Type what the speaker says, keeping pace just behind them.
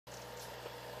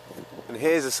And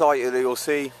here's a site that you'll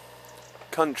see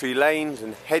country lanes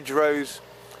and hedgerows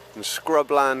and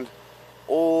scrubland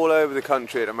all over the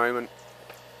country at the moment.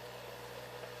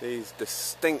 These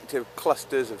distinctive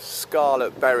clusters of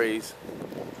scarlet berries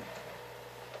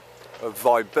of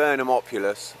Viburnum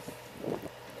opulus.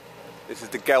 This is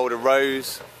the Gelder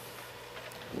rose,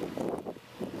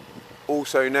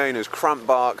 also known as cramp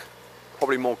bark,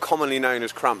 probably more commonly known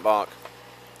as cramp bark.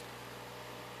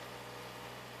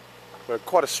 So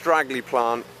quite a straggly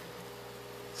plant.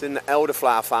 It's in the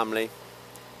elderflower family,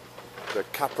 the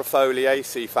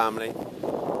Caprifoliaceae family.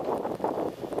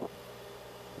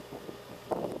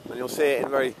 And you'll see it in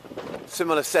very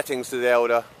similar settings to the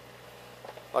elder.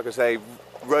 Like I say,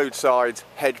 roadsides,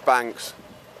 hedge banks,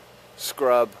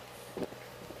 scrub.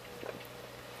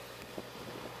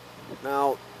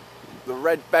 Now, the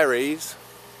red berries,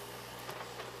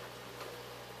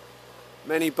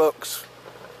 many books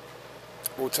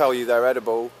will tell you they're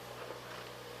edible.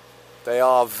 They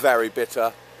are very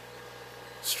bitter,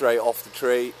 straight off the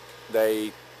tree.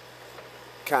 They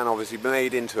can obviously be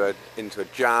made into a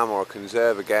jam or a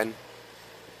conserve again.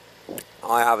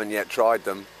 I haven't yet tried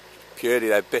them. Purely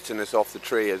their bitterness off the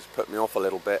tree has put me off a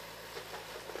little bit.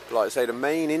 But like I say, the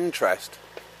main interest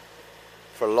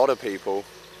for a lot of people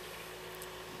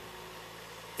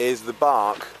is the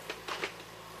bark.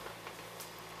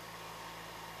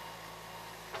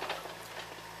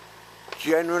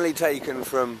 Generally taken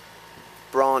from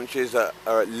branches that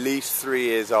are at least 3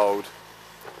 years old,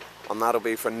 and that'll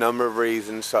be for a number of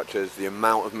reasons, such as the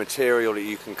amount of material that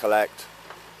you can collect,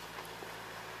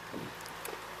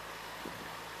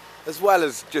 as well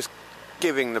as just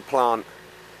giving the plant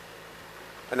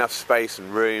enough space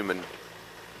and room and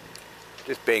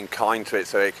just being kind to it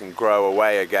so it can grow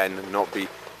away again and not be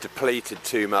depleted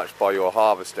too much by your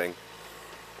harvesting.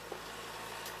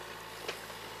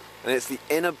 And it's the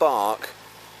inner bark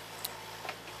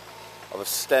of a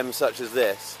stem such as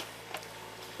this.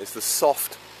 It's the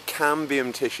soft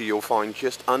cambium tissue you'll find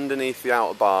just underneath the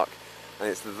outer bark, and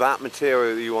it's that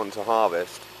material that you want to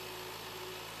harvest.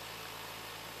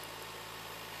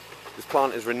 This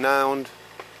plant is renowned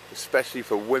especially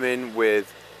for women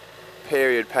with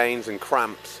period pains and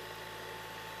cramps.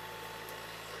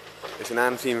 It's an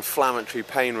anti-inflammatory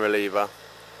pain reliever,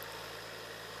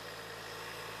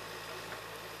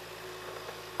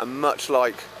 and much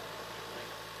like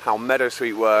how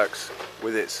meadowsweet works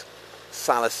with its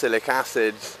salicylic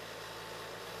acids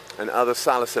and other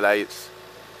salicylates,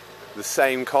 the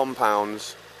same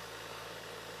compounds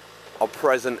are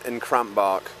present in cramp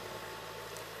bark.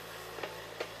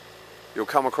 You'll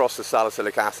come across the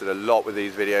salicylic acid a lot with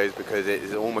these videos because it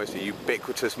is almost a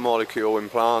ubiquitous molecule in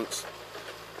plants,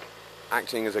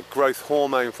 acting as a growth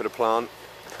hormone for the plant,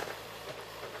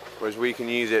 whereas we can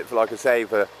use it for, like I say,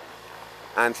 for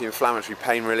anti-inflammatory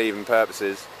pain relieving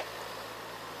purposes.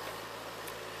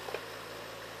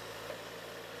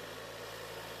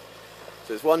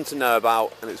 So it's one to know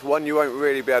about, and it's one you won't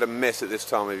really be able to miss at this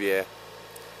time of year.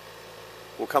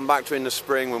 We'll come back to it in the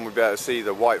spring when we'll be able to see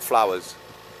the white flowers.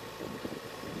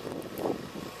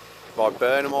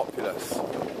 Viburnum opulus.